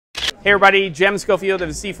Hey everybody, Jem Schofield of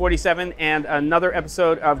the C47 and another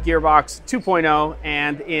episode of Gearbox 2.0.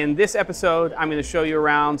 And in this episode, I'm going to show you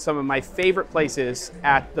around some of my favorite places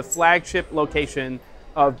at the flagship location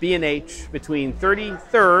of B&H between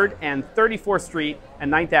 33rd and 34th Street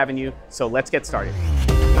and 9th Avenue. So let's get started.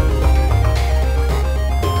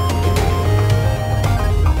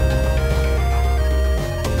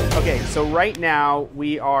 Okay, so right now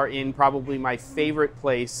we are in probably my favorite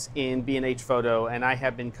place in B&H Photo, and I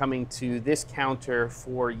have been coming to this counter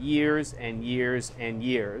for years and years and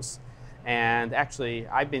years. And actually,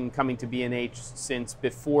 I've been coming to B&H since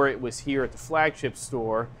before it was here at the flagship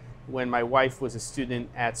store when my wife was a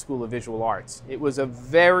student at School of Visual Arts. It was a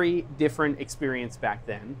very different experience back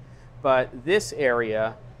then, but this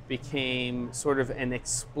area became sort of an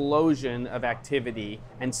explosion of activity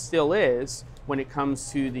and still is when it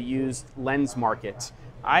comes to the used lens market.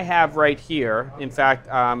 I have right here, in fact,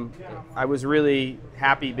 I was really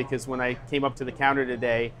happy because when I came up to the counter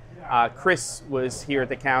today, Chris was here at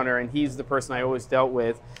the counter and he's the person I always dealt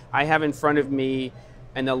with. I have in front of me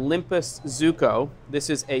an Olympus Zuko. This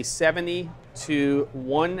is a 70 to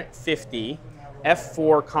 150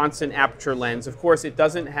 f4 constant aperture lens. Of course, it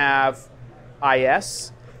doesn't have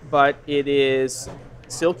IS, but it is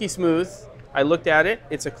silky smooth. I looked at it,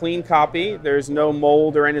 it's a clean copy. There's no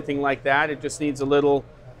mold or anything like that. It just needs a little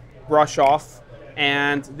brush off.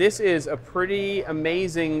 And this is a pretty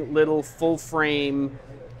amazing little full frame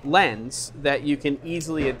lens that you can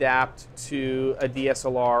easily adapt to a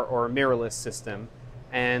DSLR or a mirrorless system.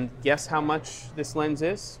 And guess how much this lens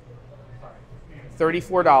is?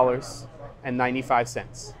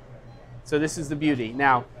 $34.95. So this is the beauty.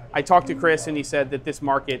 Now, I talked to Chris and he said that this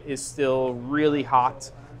market is still really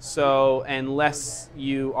hot. So unless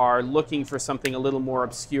you are looking for something a little more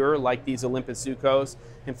obscure like these Olympus Zucos,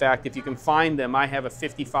 in fact, if you can find them, I have a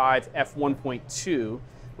 55 f1.2,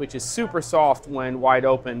 which is super soft when wide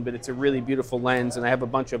open, but it's a really beautiful lens, and I have a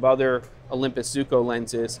bunch of other Olympus Zuco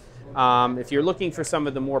lenses. If you're looking for some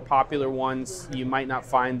of the more popular ones, you might not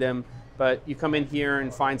find them, but you come in here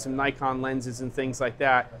and find some Nikon lenses and things like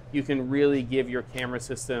that, you can really give your camera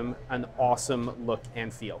system an awesome look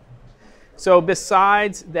and feel. So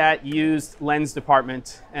besides that used lens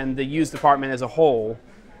department and the used department as a whole,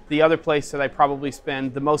 the other place that I probably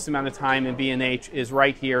spend the most amount of time in B&H is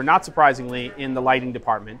right here, not surprisingly, in the lighting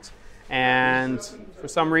department. And for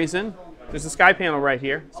some reason, there's a sky panel right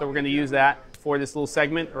here. So we're going to use that for this little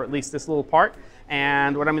segment, or at least this little part.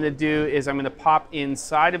 And what I'm going to do is I'm going to pop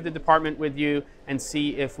inside of the department with you and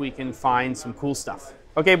see if we can find some cool stuff.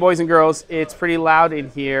 Okay, boys and girls, it's pretty loud in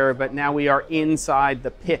here, but now we are inside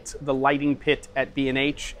the pit, the lighting pit at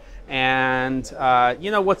B&H. And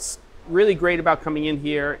you know what's really great about coming in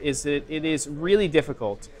here is that it is really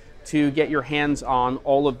difficult to get your hands on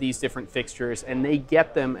all of these different fixtures, and they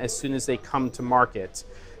get them as soon as they come to market.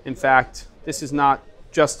 In fact, this is not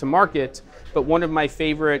just to market, but one of my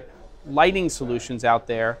favorite lighting solutions out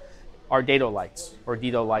there are dado lights, or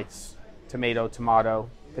Dido lights, tomato, tomato,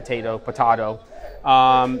 potato, potato.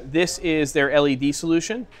 This is their LED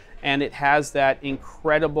solution, and it has that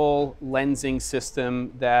incredible lensing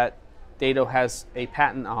system that Dado has a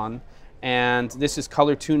patent on, and this is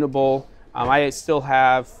color tunable. I still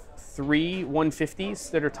have 3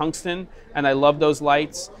 150s that are tungsten, and I love those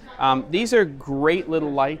lights. These are great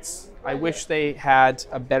little lights. I wish they had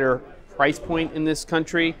a better price point in this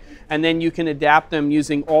country, and then you can adapt them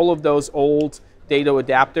using all of those old Dado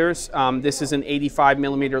adapters. This is an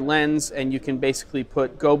 85mm lens, and you can basically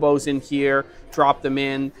put gobos in here, drop them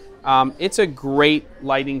in. It's a great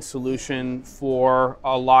lighting solution for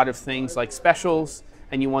a lot of things like specials,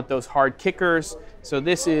 and you want those hard kickers. So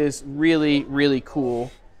this is really, really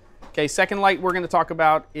cool. Okay, second light we're going to talk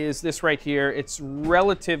about is this right here. It's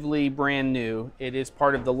relatively brand new. It is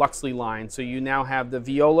part of the Luxli line. So you now have the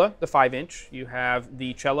Viola, the 5-inch. You have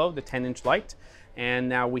the Cello, the 10-inch light. And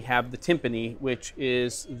now we have the Timpani, which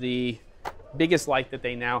is the biggest light that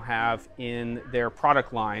they now have in their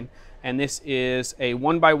product line. And this is a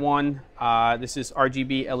 1x1. This is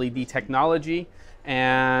RGB LED technology,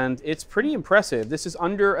 and it's pretty impressive. This is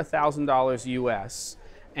under $1,000 US,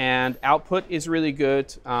 and output is really good.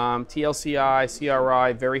 TLCI,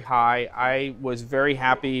 CRI, very high. I was very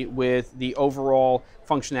happy with the overall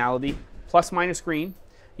functionality. Plus minus green.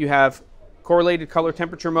 You have correlated color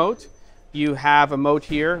temperature mode. You have a mode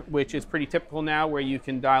here, which is pretty typical now, where you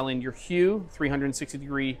can dial in your hue,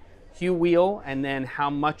 360-degree hue wheel, and then how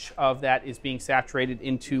much of that is being saturated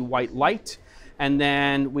into white light. And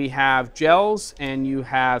then we have gels, and you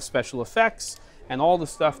have special effects, and all the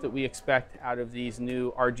stuff that we expect out of these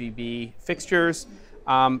new RGB fixtures.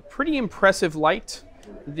 Pretty impressive light.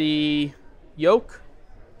 The yoke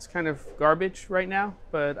It's kind of garbage right now,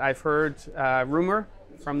 but I've heard rumor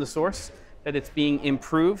from the source that it's being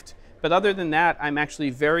improved. But other than that, I'm actually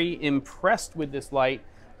very impressed with this light.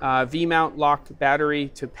 V-mount lock battery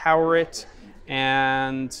to power it,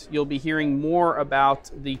 and you'll be hearing more about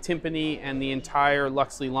the Timpani and the entire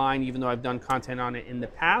Luxli line, even though I've done content on it in the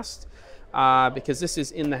past, because this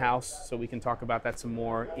is in the house, so we can talk about that some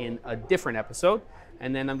more in a different episode.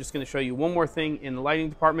 And then I'm just going to show you one more thing in the lighting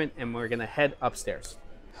department, and we're going to head upstairs.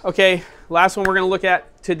 Okay, last one we're going to look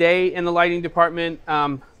at today in the lighting department.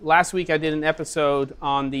 Last week I did an episode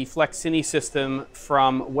on the Flex CINE system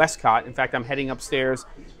from Westcott. In fact, I'm heading upstairs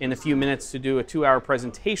in a few minutes to do a 2-hour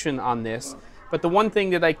presentation on this. But the one thing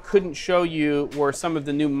that I couldn't show you were some of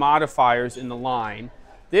the new modifiers in the line.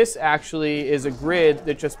 This actually is a grid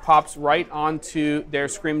that just pops right onto their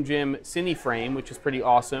Scrim Gym CINE frame, which is pretty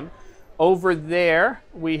awesome. Over there,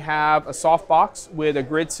 we have a softbox with a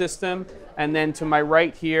grid system. And then to my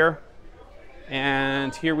right here,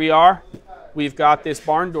 and here we are, we've got this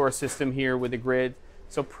barn door system here with a grid.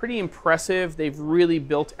 So pretty impressive. They've really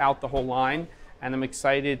built out the whole line. And I'm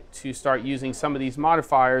excited to start using some of these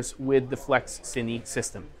modifiers with the Flex CINE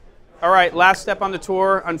system. All right, last step on the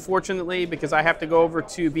tour, unfortunately, because I have to go over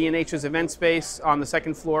to B&H's event space on the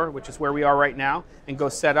 2nd floor, which is where we are right now, and go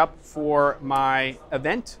set up for my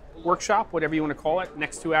event, workshop, whatever you want to call it.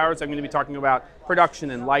 Next 2 hours, I'm going to be talking about production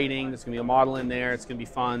and lighting. There's going to be a model in there. It's going to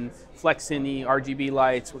be fun. Flex CINE, RGB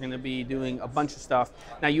lights. We're going to be doing a bunch of stuff.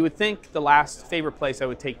 Now, you would think the last favorite place I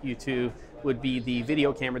would take you to would be the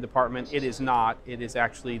video camera department. It is not. It is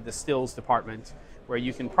actually the stills department, where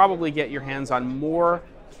you can probably get your hands on more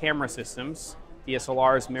camera systems,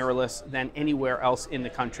 DSLRs, mirrorless, than anywhere else in the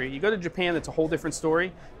country. You go to Japan, it's a whole different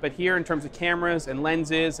story. But here, in terms of cameras and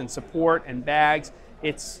lenses and support and bags,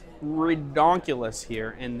 it's redonkulous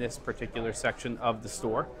here in this particular section of the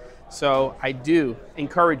store. So I do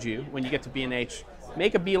encourage you, when you get to B&H,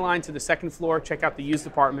 make a beeline to the 2nd floor, check out the used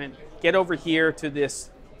department, get over here to this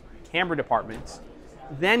camera department,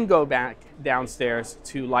 then go back downstairs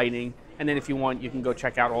to lighting, and then if you want, you can go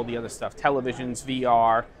check out all the other stuff, televisions,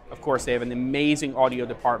 VR. Of course, they have an amazing audio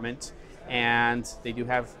department, and they do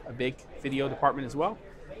have a big video department as well.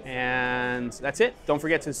 And that's it. Don't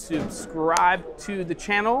forget to subscribe to the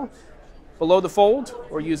channel below the fold,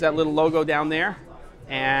 or use that little logo down there.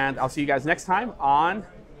 And I'll see you guys next time on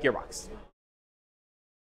Gearbox.